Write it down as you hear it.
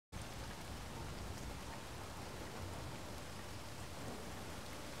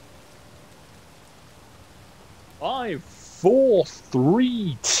Five, four,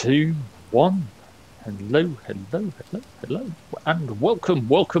 three, two, one. Hello, hello, hello, hello, and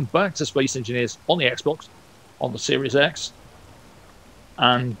welcome back to Space Engineers on the Xbox, on the Series X.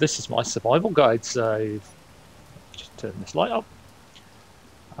 And this is my survival guide, so just turn this light up.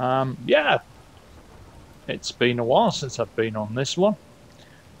 Yeah, it's been a while since I've been on this one.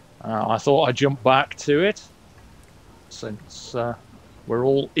 I thought I'd jump back to it, since we're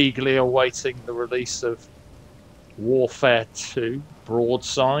all eagerly awaiting the release of Warfare 2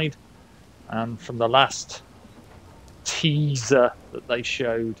 Broadside, and from the last teaser that they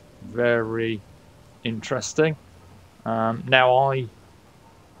showed, very interesting. Now I,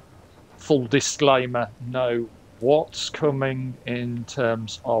 full disclaimer, know what's coming in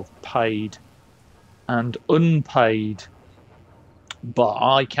terms of paid and unpaid, but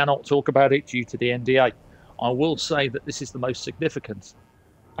I cannot talk about it due to the NDA. I will say that this is the most significant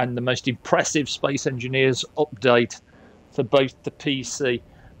and the most impressive Space Engineers update for both the PC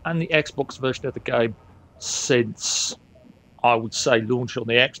and the Xbox version of the game since, I would say, launch on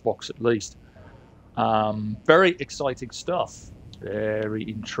the Xbox at least. Very exciting stuff. Very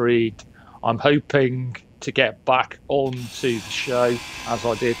intrigued. I'm hoping to get back onto the show as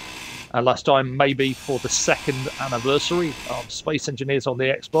I did last time, maybe for the second anniversary of Space Engineers on the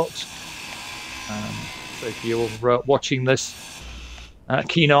Xbox. So if you're watching this,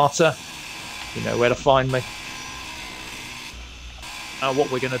 Keenata, you know where to find me.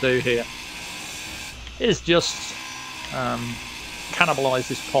 What we're going to do here is just cannibalize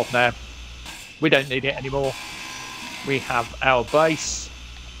this pod now. We don't need it anymore. We have our base.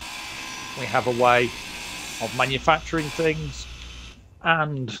 We have a way of manufacturing things,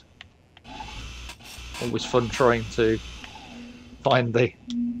 and always fun trying to find the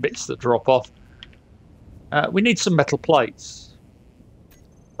bits that drop off. We need some metal plates,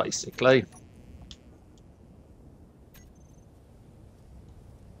 basically,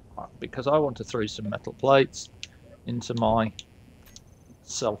 because I want to throw some metal plates into my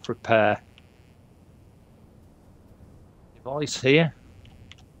self-repair device here.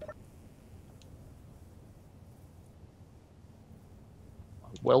 My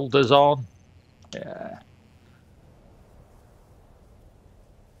welder's on. Yeah.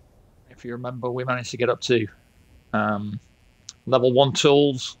 If you remember, we managed to get up to level 1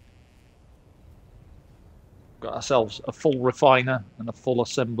 tools. Got ourselves a full refiner and a full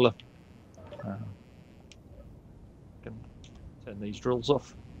assembler. Can turn these drills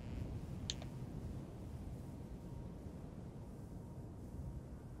off.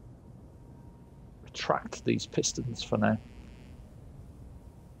 Retract these pistons for now.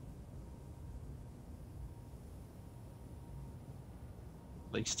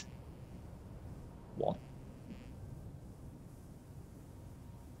 At least one.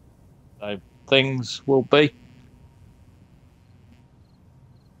 So things will be.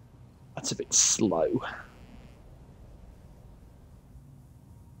 That's a bit slow.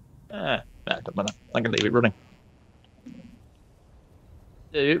 Don't matter. I can leave it running.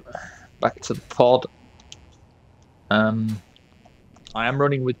 So, back to the pod. I am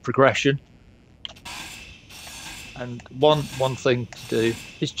running with progression. And one thing to do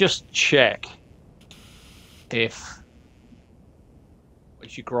is just check if,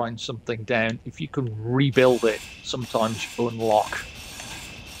 as you grind something down, if you can rebuild it. Sometimes you unlock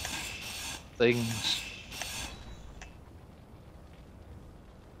things.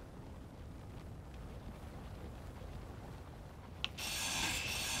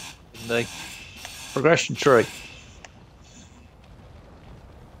 In the progression tree.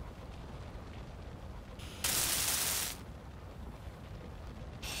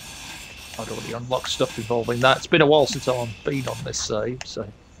 I'd already unlocked stuff involving that. It's been a while since I've been on this save, so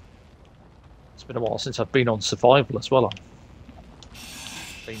it's been a while since I've been on survival as well.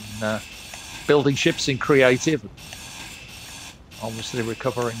 I've been building ships in creative, obviously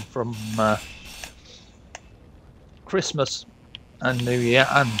recovering from Christmas and New Year,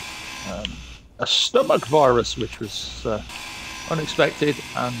 and a stomach virus, which was unexpected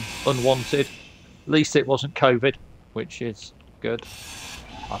and unwanted. At least it wasn't COVID, which is good.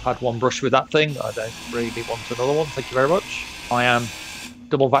 I've had one brush with that thing. I don't really want another one. Thank you very much. I am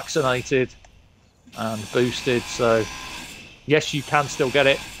double vaccinated and boosted, so yes, you can still get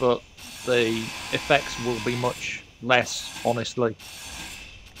it, but the effects will be much less, honestly.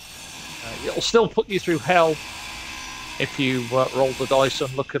 It'll still put you through hell if you roll the dice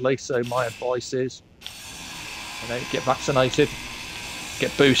unluckily, so my advice is, get vaccinated,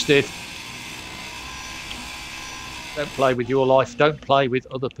 get boosted. Don't play with your life. Don't play with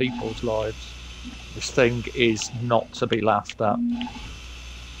other people's lives. This thing is not to be laughed at.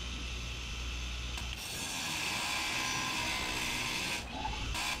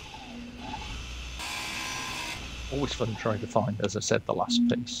 Always fun trying to find, as I said, the last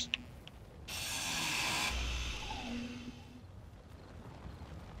piece.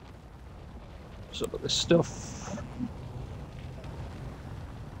 Some of this stuff.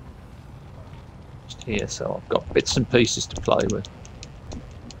 Just here, so I've got bits and pieces to play with.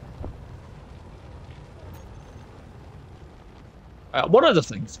 One of the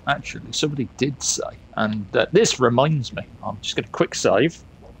things, actually, somebody did say, and this reminds me, I'm just going to quick save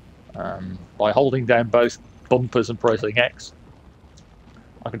by holding down both bumpers and pressing X.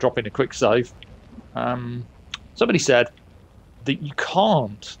 I can drop in a quick save. Somebody said that you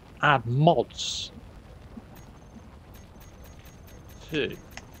can't add mods to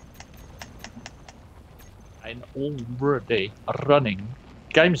an already running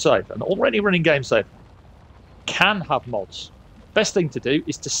game save. An already running game save can have mods. Best thing to do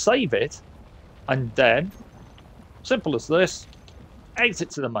is to save it and then, simple as this, exit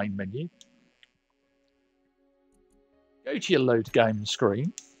to the main menu, go to your load game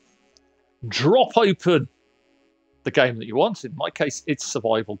screen, drop open the game that you want. In my case, it's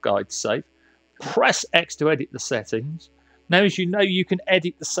Survival Guide Save. Press X to edit the settings. Now, as you know, you can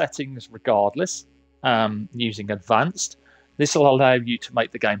edit the settings regardless using Advanced. This will allow you to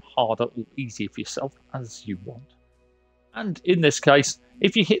make the game harder or easier for yourself as you want. And in this case,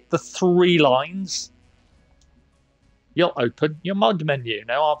 if you hit the 3 lines, you'll open your mod menu.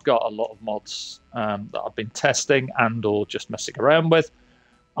 Now, I've got a lot of mods that I've been testing and or just messing around with.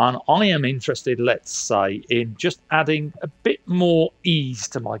 And I am interested, let's say, in just adding a bit more ease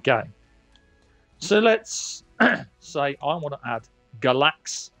to my game. So let's say I want to add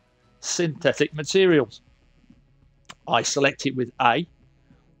Galax synthetic materials. I select it with A.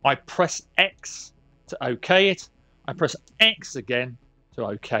 I press X to OK it. I press X again to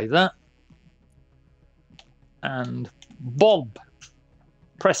OK that. And Bob,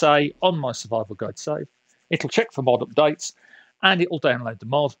 press A on my Survival Guide save. It'll check for mod updates and it will download the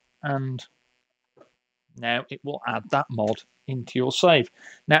mod. And now it will add that mod into your save.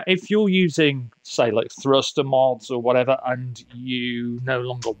 Now, if you're using, say, like thruster mods or whatever, and you no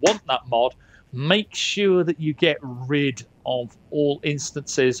longer want that mod, make sure that you get rid of all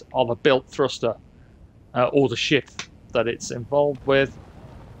instances of a built thruster or the ship that it's involved with.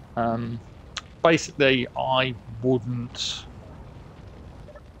 Basically, I wouldn't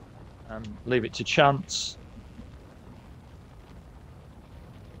leave it to chance.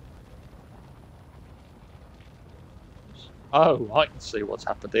 Oh, I can see what's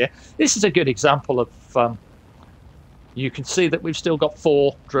happened here. This is a good example of, you can see that we've still got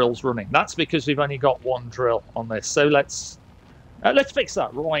 4 drills running. That's because we've only got 1 drill on this. So let's fix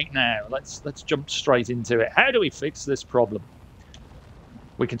that right now. Let's jump straight into it. How do we fix this problem?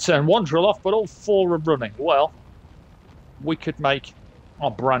 We can turn 1 drill off, but all 4 are running. Well, we could make a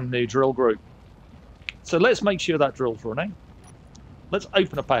brand new drill group. So let's make sure that drill's running. Let's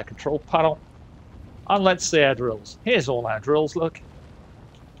open up our control panel. And let's see our drills. Here's all our drills, look.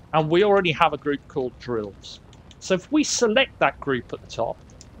 And we already have a group called drills. So if we select that group at the top,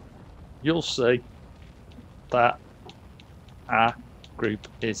 you'll see that our group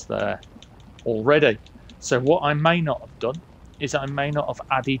is there already. So what I may not have done is I may not have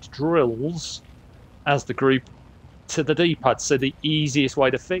added drills as the group to the D-pad. So the easiest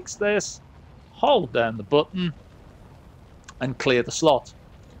way to fix this, hold down the button and clear the slot.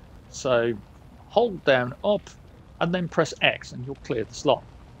 So hold down up and then press X and you'll clear the slot.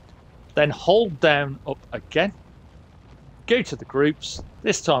 Then hold down up again, go to the groups.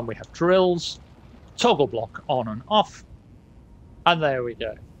 This time we have drills, toggle block on and off, and there we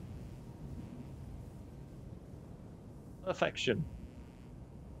go. Perfection.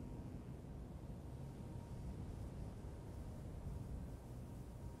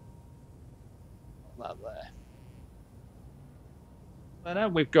 That there. So now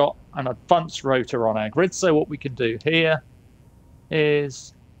we've got an advanced rotor on our grid. So what we can do here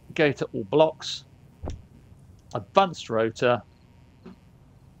is go to all blocks, advanced rotor,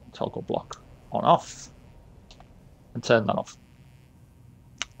 toggle block on off, and turn that off.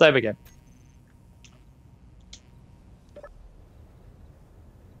 There we go.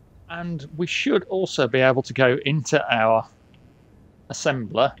 And we should also be able to go into our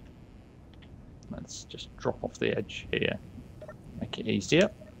assembler. Let's just drop off the edge here. Make it easier.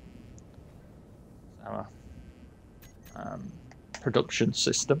 Our production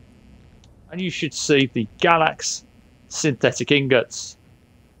system. And you should see the Galax synthetic ingots.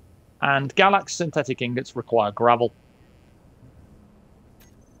 And Galax synthetic ingots require gravel.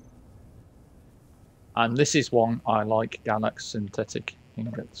 And this is one I like, Galax synthetic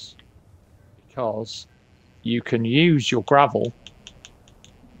ingots, because you can use your gravel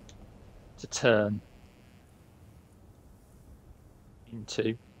to turn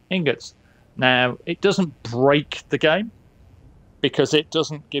into ingots. Now, it doesn't break the game because it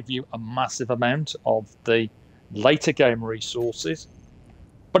doesn't give you a massive amount of the later game resources,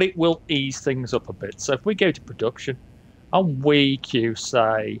 but it will ease things up a bit. So if we go to production and we queue,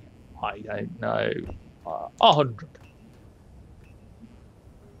 say, I don't know, 100.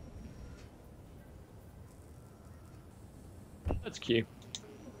 Let's queue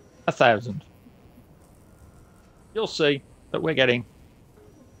 1,000. You'll see that we're getting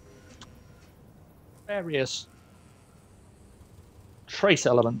various trace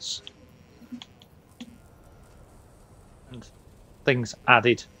elements and things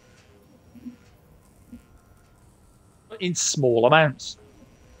added, but in small amounts.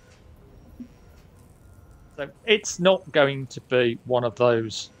 So it's not going to be one of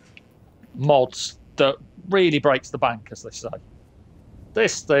those mods that really breaks the bank, as they say.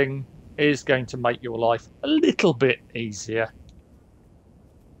 This thing is going to make your life a little bit easier.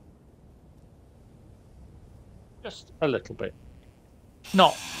 Just a little bit.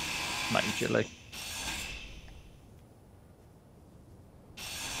 Not majorly.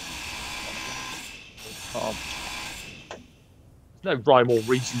 There's no rhyme or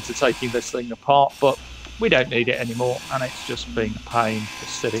reason to taking this thing apart, but we don't need it anymore, and it's just being a pain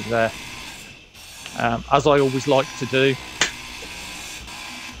just sitting there. As I always like to do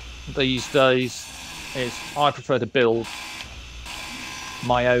these days, is I prefer to build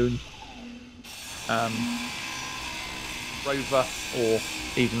my own rover or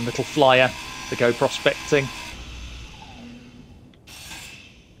even little flyer to go prospecting.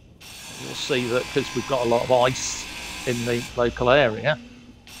 You'll see that because we've got a lot of ice in the local area.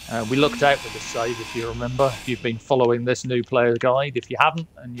 We looked out with this save, if you remember, if you've been following this new player guide. If you haven't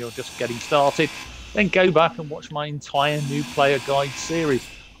and you're just getting started, then go back and watch my entire new player guide series.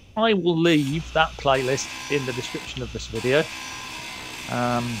 I will leave that playlist in the description of this video.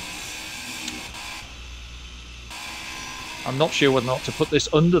 I'm not sure whether or not to put this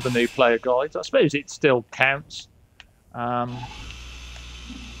under the new player guides. I suppose it still counts.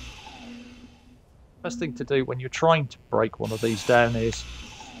 Best thing to do when you're trying to break one of these down is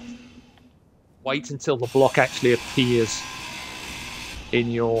wait until the block actually appears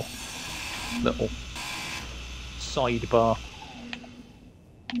in your little sidebar.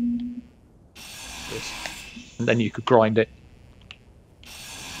 And then you could grind it.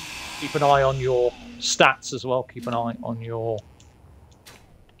 Keep an eye on your stats as well. Keep an eye on your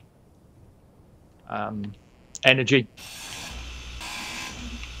energy.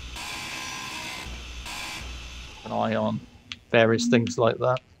 Keep an eye on various things like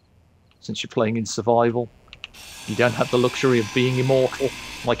that. Since you're playing in survival, you don't have the luxury of being immortal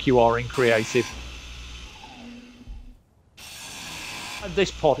like you are in creative. And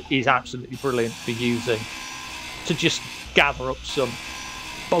this pod is absolutely brilliant for using to just gather up some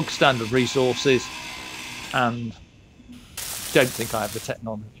bog standard resources, and don't think I have the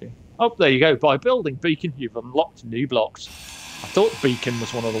technology. Oh, there you go. By building Beacon, you've unlocked new blocks. I thought Beacon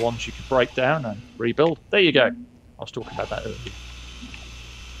was one of the ones you could break down and rebuild. There you go. I was talking about that earlier.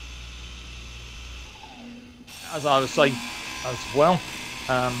 As I was saying as well,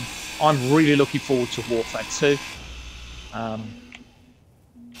 I'm really looking forward to Warfare 2.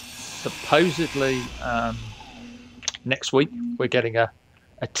 Supposedly, next week we're getting a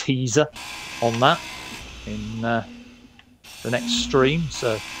teaser on that in the next stream,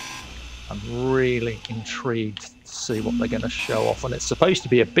 so I'm really intrigued to see what they're going to show off, and it's supposed to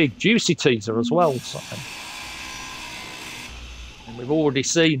be a big juicy teaser as well. So, and we've already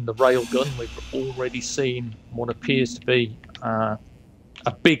seen the railgun, we've already seen what appears to be a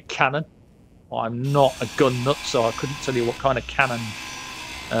big cannon. I'm not a gun nut, so I couldn't tell you what kind of cannon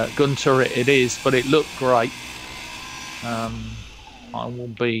gun turret it is, but it looked great. I will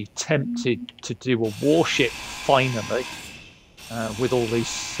be tempted to do a warship finally with all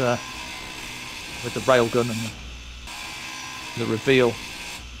these, with the railgun and the reveal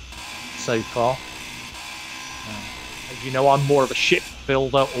so far. As you know, I'm more of a ship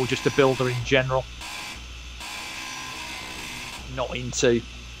builder, or just a builder in general. Not into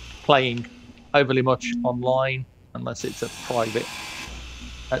playing overly much online unless it's a private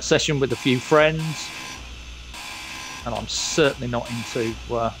session with a few friends. And I'm certainly not into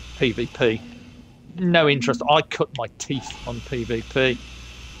PvP. No interest. I cut my teeth on PvP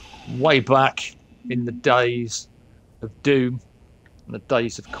way back in the days of Doom and the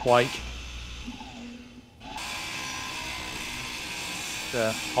days of Quake.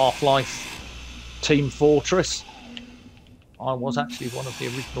 Half-Life, Team Fortress. I was actually one of the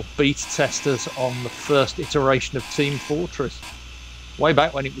original beta testers on the first iteration of Team Fortress. Way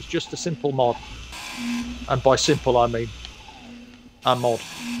back when it was just a simple mod. And by simple I mean a mod.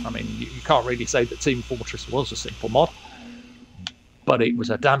 I mean, you can't really say that Team Fortress was a simple mod, but it was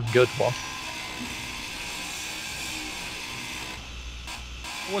a damn good one.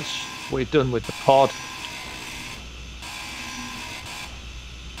 Once we're done with the pod,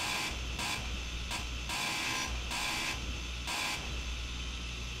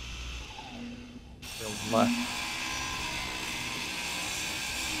 we'll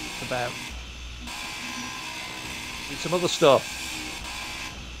about do some other stuff.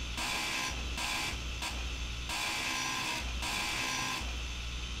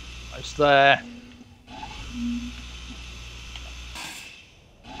 It's there.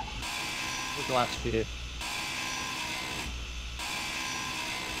 The last few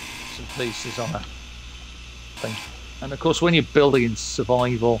some pieces on a thing, and of course, when you're building in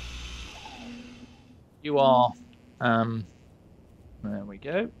survival, you are. There we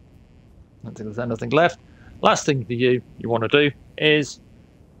go. I don't think there's anything left. Last thing for you want to do is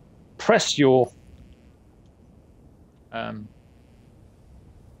press your entry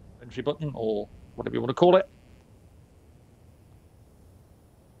button or whatever you want to call it.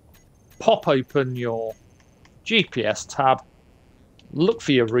 Pop open your GPS tab, look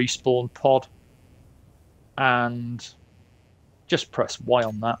for your respawn pod, and just press Y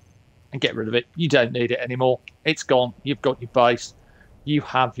on that and get rid of it. You don't need it anymore. It's gone. You've got your base. You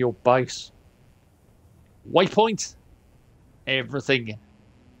have your base. Waypoint. Everything.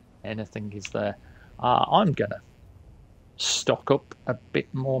 Anything is there. I'm going to stock up a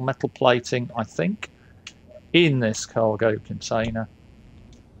bit more metal plating, I think, in this cargo container.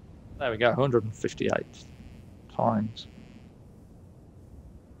 There we go, 158 times.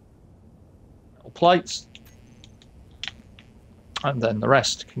 Metal plates. And then the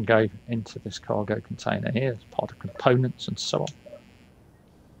rest can go into this cargo container here as part of components and so on.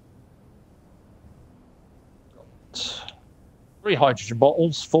 Got 3 hydrogen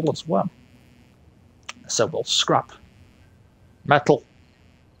bottles full as well. So we'll scrap metal.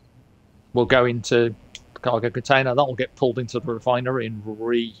 We'll go into the cargo container. That will get pulled into the refinery and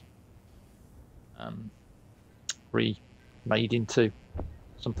remade into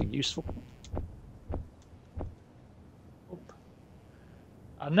something useful.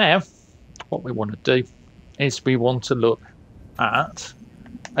 And now, what we want to do is we want to look at,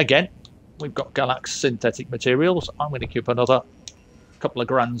 again, we've got Galax synthetic materials. I'm going to keep another couple of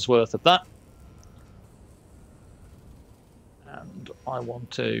grand's worth of that. And I want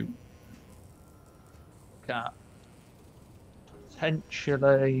to look at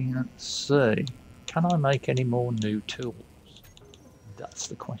potentially, let's see, can I make any more new tools? That's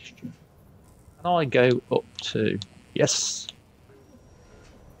the question. Can I go up to, yes,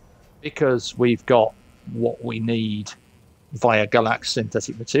 because we've got what we need via Galax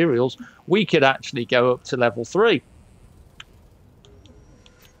synthetic materials, we could actually go up to level 3.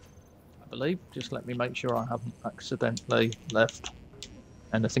 I believe. Just let me make sure I haven't accidentally left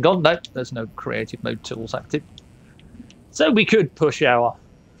anything on. No, there's no creative mode tools active. So we could push our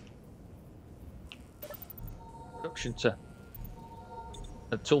production to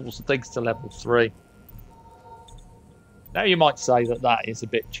the tools and things to level 3. Now you might say that that is a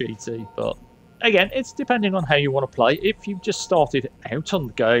bit cheaty, but again, it's depending on how you want to play. If you've just started out on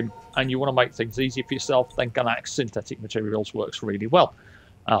the game and you want to make things easy for yourself, then Galax synthetic materials works really well.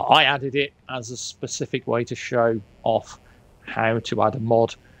 I added it as a specific way to show off how to add a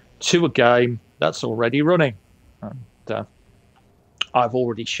mod to a game that's already running. And I've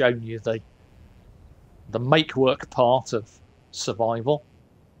already shown you the make work part of survival,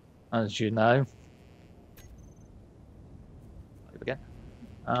 as you know.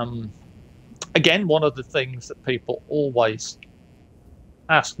 Again. Again, one of the things that people always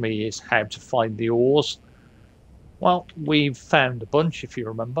ask me is how to find the ores. Well, we've found a bunch, if you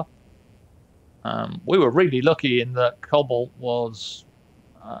remember. We were really lucky in that cobalt was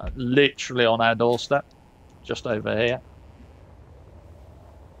literally on our doorstep, just over here.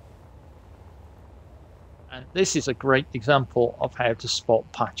 And this is a great example of how to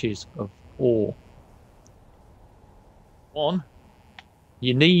spot patches of ore. One,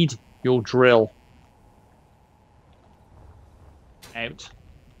 you need your drill out.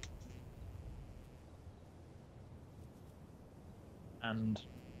 And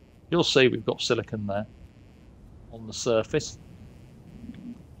you'll see we've got silicon there on the surface,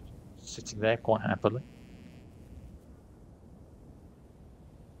 sitting there quite happily.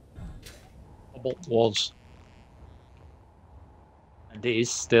 Cobalt was and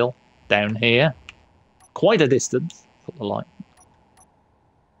is still down here, quite a distance. Put the light.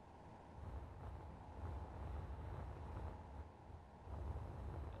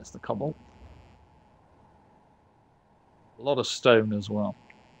 There's the cobalt. A lot of stone as well.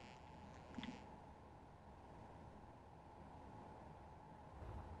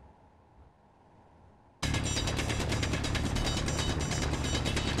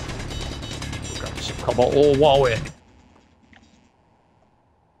 We'll grab some cobalt ore while we're here.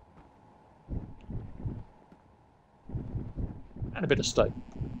 And a bit of stone.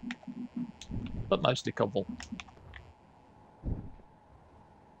 But mostly cobalt.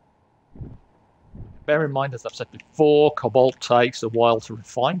 Bear in mind, as I've said before, cobalt takes a while to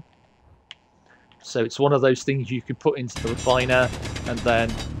refine. So it's one of those things you can put into the refiner and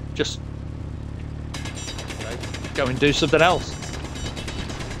then just go and do something else.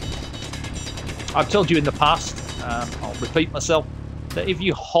 I've told you in the past, I'll repeat myself, that if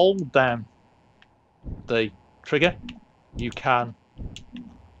you hold down the trigger, you can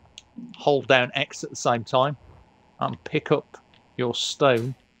hold down X at the same time and pick up your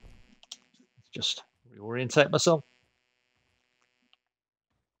stone. Just reorientate myself.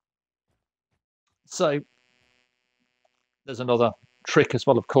 So there's another trick as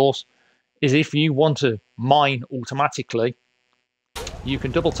well, of course, is if you want to mine automatically, you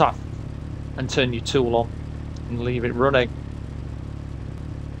can double tap and turn your tool on and leave it running.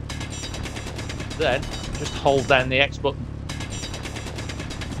 Then just hold down the X button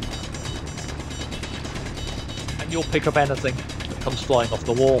and you'll pick up anything that comes flying off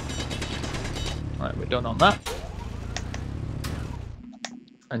the wall. Right, we're done on that.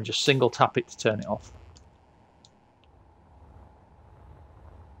 And just single tap it to turn it off.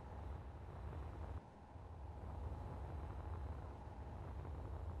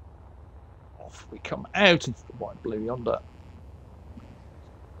 Off we come out into the white blue yonder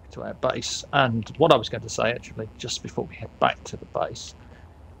to our base. And what I was going to say, actually, just before we head back to the base,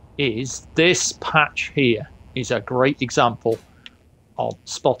 is this patch here is a great example of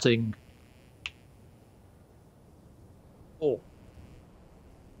spotting ore.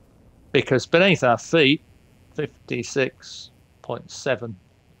 Because beneath our feet,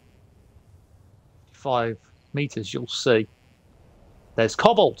 56.75 meters, you'll see there's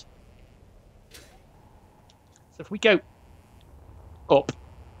cobalt. So if we go up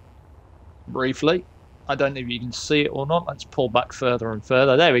briefly, I don't know if you can see it or not. Let's pull back further and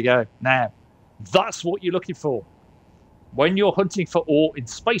further. There we go. Now, that's what you're looking for. When you're hunting for ore in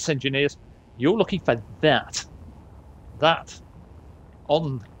Space Engineers, you're looking for that. That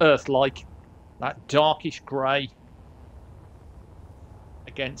on Earth-like, that darkish grey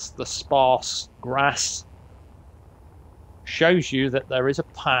against the sparse grass shows you that there is a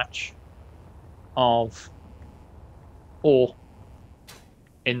patch of ore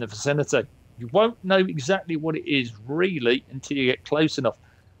in the vicinity. You won't know exactly what it is really until you get close enough.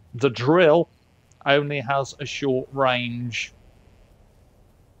 The drill only has a short range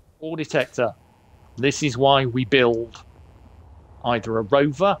ore detector. This is why we build either a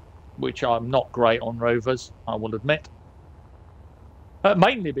rover, which I'm not great on rovers, I will admit,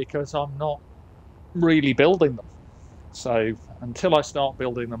 mainly because I'm not really building them. So until I start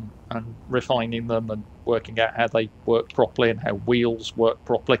building them and refining them and working out how they work properly and how wheels work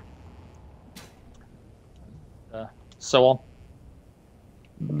properly, so on,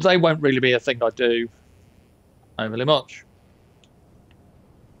 they won't really be a thing I do overly much.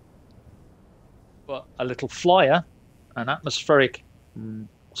 But a little flyer, an atmospheric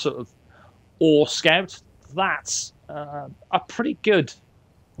sort of ore scout, that's a pretty good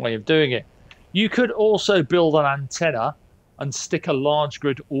way of doing it. You could also build an antenna and stick a large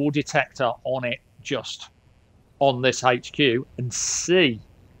grid ore detector on it, just on this HQ, and see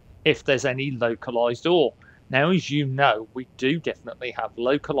if there's any localized ore. Now, as you know, we do definitely have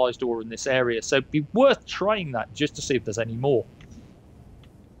localized ore in this area, so it'd be worth trying that just to see if there's any more.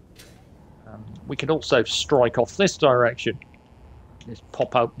 We could also strike off this direction. Just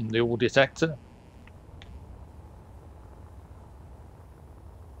pop open the ore detector.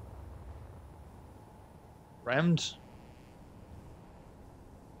 Round.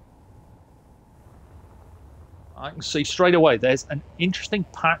 I can see straight away there's an interesting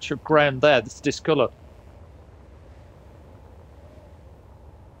patch of ground there that's discoloured.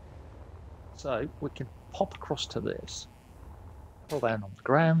 So we can pop across to this. Pull down on the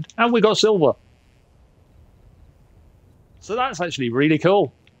ground. And we got silver. So that's actually really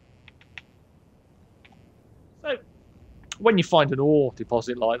cool. So when you find an ore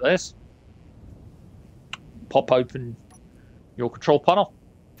deposit like this, pop open your control panel,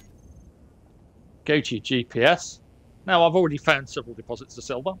 go to your GPS. Now, I've already found several deposits of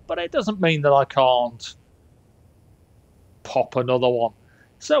silver, but it doesn't mean that I can't pop another one.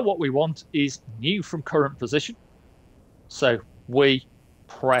 So what we want is new from current position. So we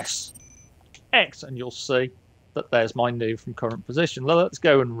press X and you'll see that there's my new from current position. Let's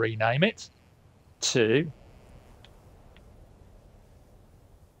go and rename it to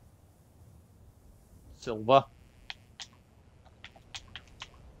Silver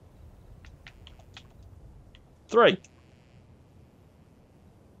 3.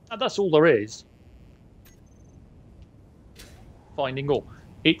 And that's all there is. Finding ore.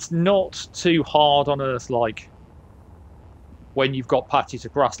 It's not too hard on Earth like when you've got patches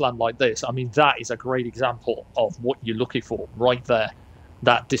of grassland like this. I mean, that is a great example of what you're looking for right there.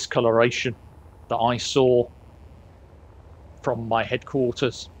 That discoloration that I saw from my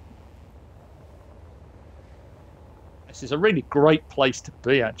headquarters. This is a really great place to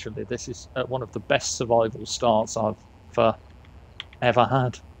be, actually. This is one of the best survival starts I've ever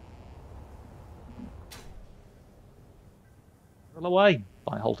had. Drill away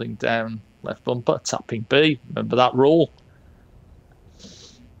by holding down left bumper, tapping B. Remember that rule.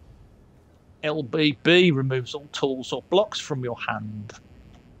 LBB removes all tools or blocks from your hand.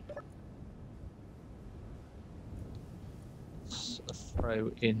 Let's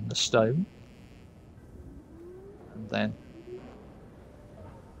throw in the stone. And then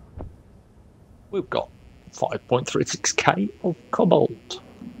we've got 5.36k of cobalt.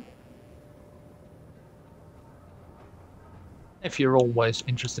 If you're always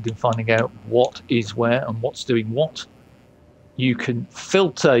interested in finding out what is where and what's doing what, you can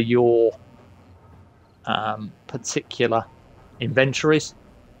filter your particular inventories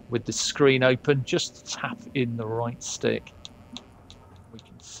with the screen open. Just tap in the right stick. We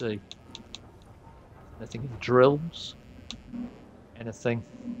can see anything in the drills, anything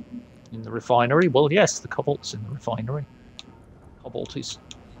in the refinery. Well, yes, the cobalt's in the refinery. Cobalt is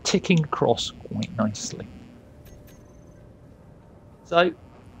ticking across quite nicely. So,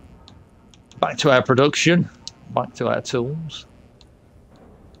 back to our production, back to our tools.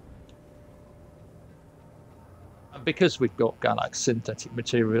 And because we've got Galax synthetic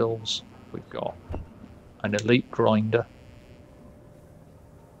materials, we've got an elite grinder.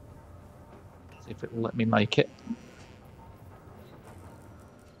 See if it will let me make it.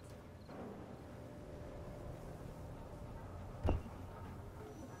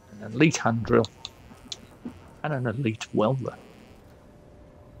 An elite hand drill. And an elite welder.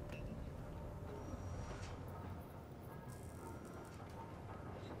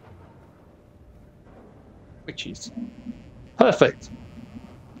 Which is perfect.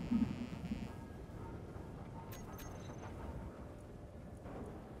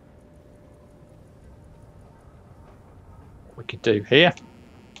 What we could do here,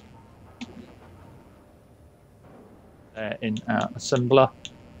 in our assembler,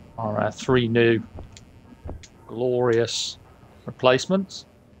 are our 3 new glorious replacements,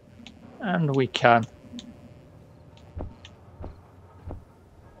 and we can put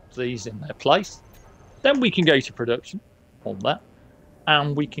these in their place. Then we can go to production on that,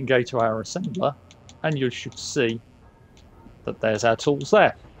 and we can go to our assembler, and you should see that there's our tools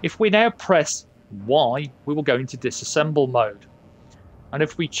there. If we now press Y, we will go into disassemble mode. And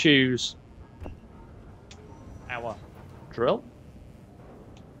if we choose our drill,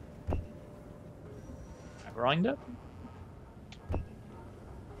 our grinder,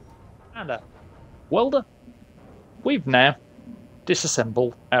 and our welder, we've now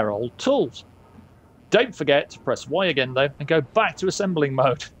disassembled our old tools. Don't forget to press Y again, though, and go back to assembling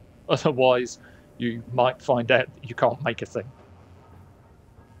mode. Otherwise, you might find out that you can't make a thing.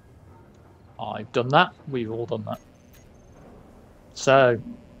 I've done that. We've all done that. So,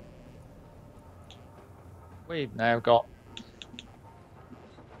 we've now got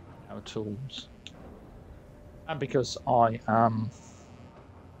our tools. And because I am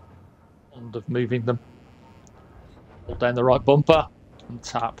fond of moving them, hold down the right bumper and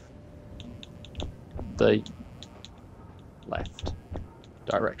tap the left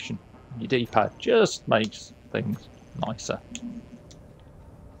direction. Your D-pad just makes things nicer.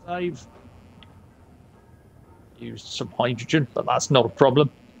 I've used some hydrogen, but that's not a problem.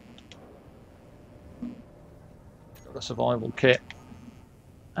 Got a survival kit,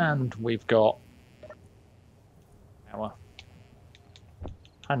 and we've got our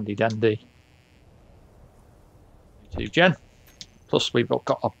handy dandy 2 gen. Plus we've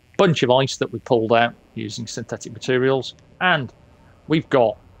got a bunch of ice that we pulled out using synthetic materials, and we've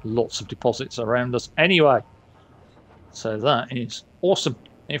got lots of deposits around us anyway, so that is awesome.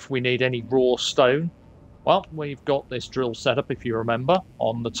 If we need any raw stone, well, we've got this drill set up, if you remember,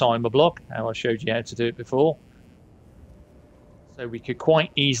 on the timer block, how I showed you how to do it before. So we could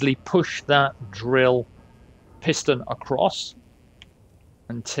quite easily push that drill piston across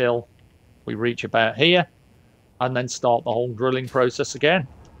until we reach about here, and then start the whole drilling process again.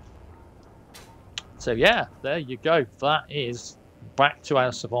 So yeah, there you go. That is back to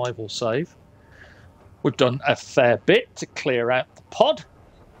our survival save. We've done a fair bit to clear out the pod.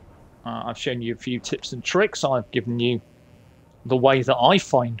 I've shown you a few tips and tricks. I've given you the way that I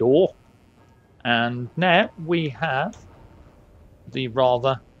find ore. And now we have the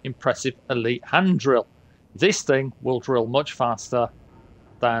rather impressive elite hand drill. This thing will drill much faster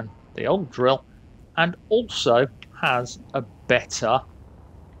than the old drill and also has a better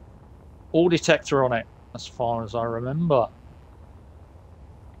ore detector on it, as far as I remember.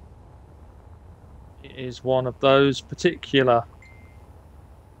 It is one of those particular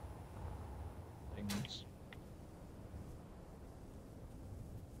things.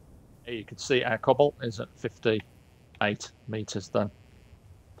 Here you can see our cobalt is at 58 meters then.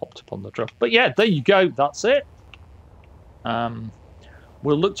 Popped up on the drill. But yeah, there you go. That's it.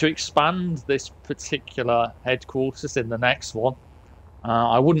 We'll look to expand this particular headquarters in the next one.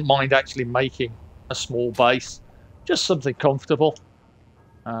 I wouldn't mind actually making a small base, just something comfortable.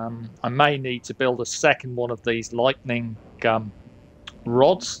 I may need to build a second one of these lightning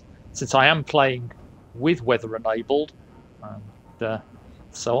rods, since I am playing with weather enabled and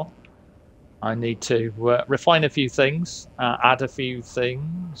so on. I need to refine a few things, add a few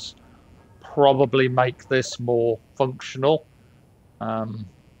things, probably make this more functional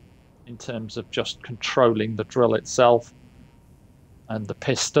in terms of just controlling the drill itself and the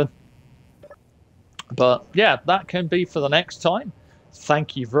piston. But yeah, that can be for the next time.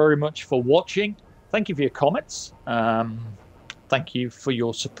 Thank you very much for watching. Thank you for your comments. Thank you for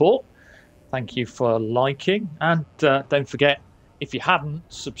your support. Thank you for liking. And don't forget, if you haven't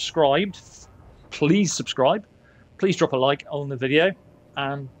subscribed, please subscribe. Please drop a like on the video.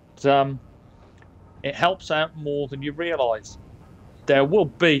 And it helps out more than you realise. There will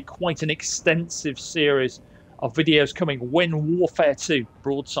be quite an extensive series of videos coming when Warfare 2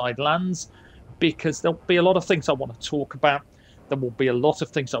 Broadside lands, because there'll be a lot of things I want to talk about. There will be a lot of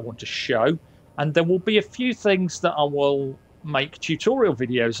things I want to show, and there will be a few things that I will make tutorial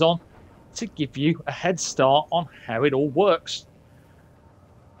videos on to give you a head start on how it all works.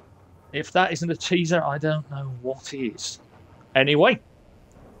 If that isn't a teaser, I don't know what is. Anyway,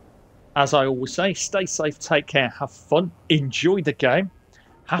 as I always say, stay safe, take care, have fun, enjoy the game,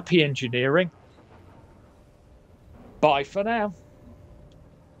 happy engineering. Bye for now.